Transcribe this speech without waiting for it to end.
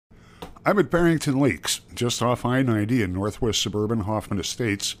I'm at Barrington Lakes, just off I-90 in northwest suburban Hoffman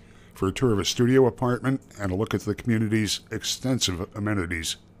Estates, for a tour of a studio apartment and a look at the community's extensive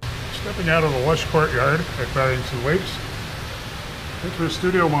amenities. Stepping out of the lush courtyard at Barrington Lakes, into a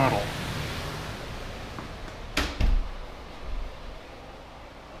studio model.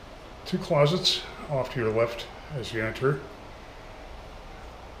 Two closets off to your left as you enter.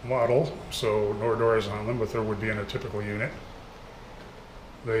 Model, so no doors on them, but there would be in a typical unit.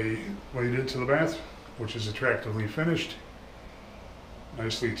 They lead into the bath, which is attractively finished,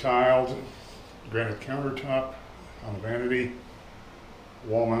 nicely tiled, granite countertop on the vanity,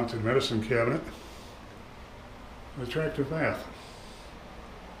 wall-mounted medicine cabinet, an attractive bath.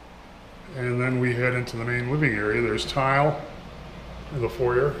 And then we head into the main living area. There's tile in the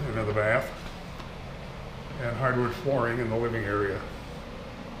foyer and in the bath, and hardwood flooring in the living area.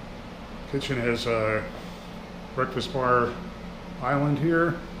 Kitchen has a breakfast bar island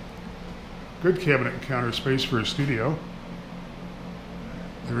here. Good cabinet and counter space for a studio.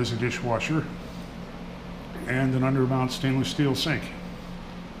 There is a dishwasher and an undermount stainless steel sink.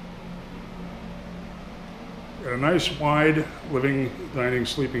 Got a nice wide living, dining,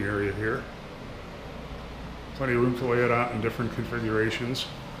 sleeping area here. Plenty of room to lay it out in different configurations.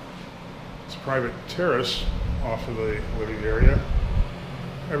 It's a private terrace off of the living area.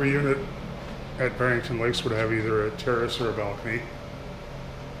 Every unit at Barrington Lakes would have either a terrace or a balcony.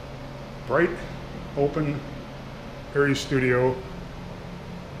 Bright, open, airy studio,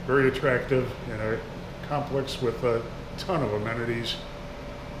 very attractive in a complex with a ton of amenities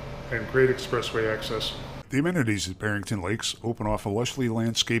and great expressway access. The amenities at Barrington Lakes open off a lushly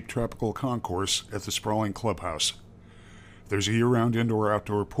landscaped tropical concourse at the sprawling clubhouse. There's a year-round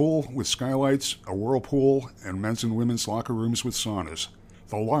indoor-outdoor pool with skylights, a whirlpool, and men's and women's locker rooms with saunas.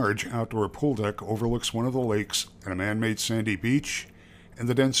 The large outdoor pool deck overlooks one of the lakes and a man-made sandy beach and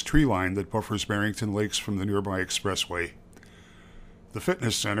the dense tree line that buffers Barrington Lakes from the nearby expressway. The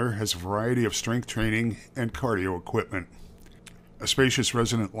fitness center has a variety of strength training and cardio equipment. A spacious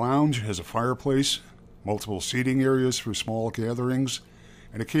resident lounge has a fireplace, multiple seating areas for small gatherings,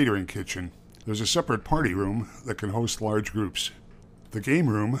 and a catering kitchen. There's a separate party room that can host large groups. The game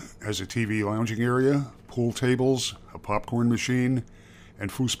room has a TV lounging area, pool tables, a popcorn machine,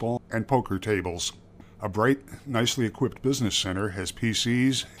 and foosball and poker tables. A bright, nicely equipped business center has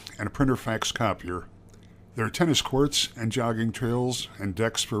PCs and a printer fax copier. There are tennis courts and jogging trails and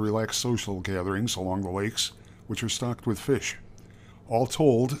decks for relaxed social gatherings along the lakes, which are stocked with fish. All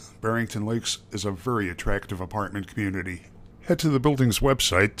told, Barrington Lakes is a very attractive apartment community. Head to the building's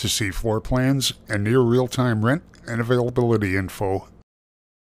website to see floor plans and near real-time rent and availability info.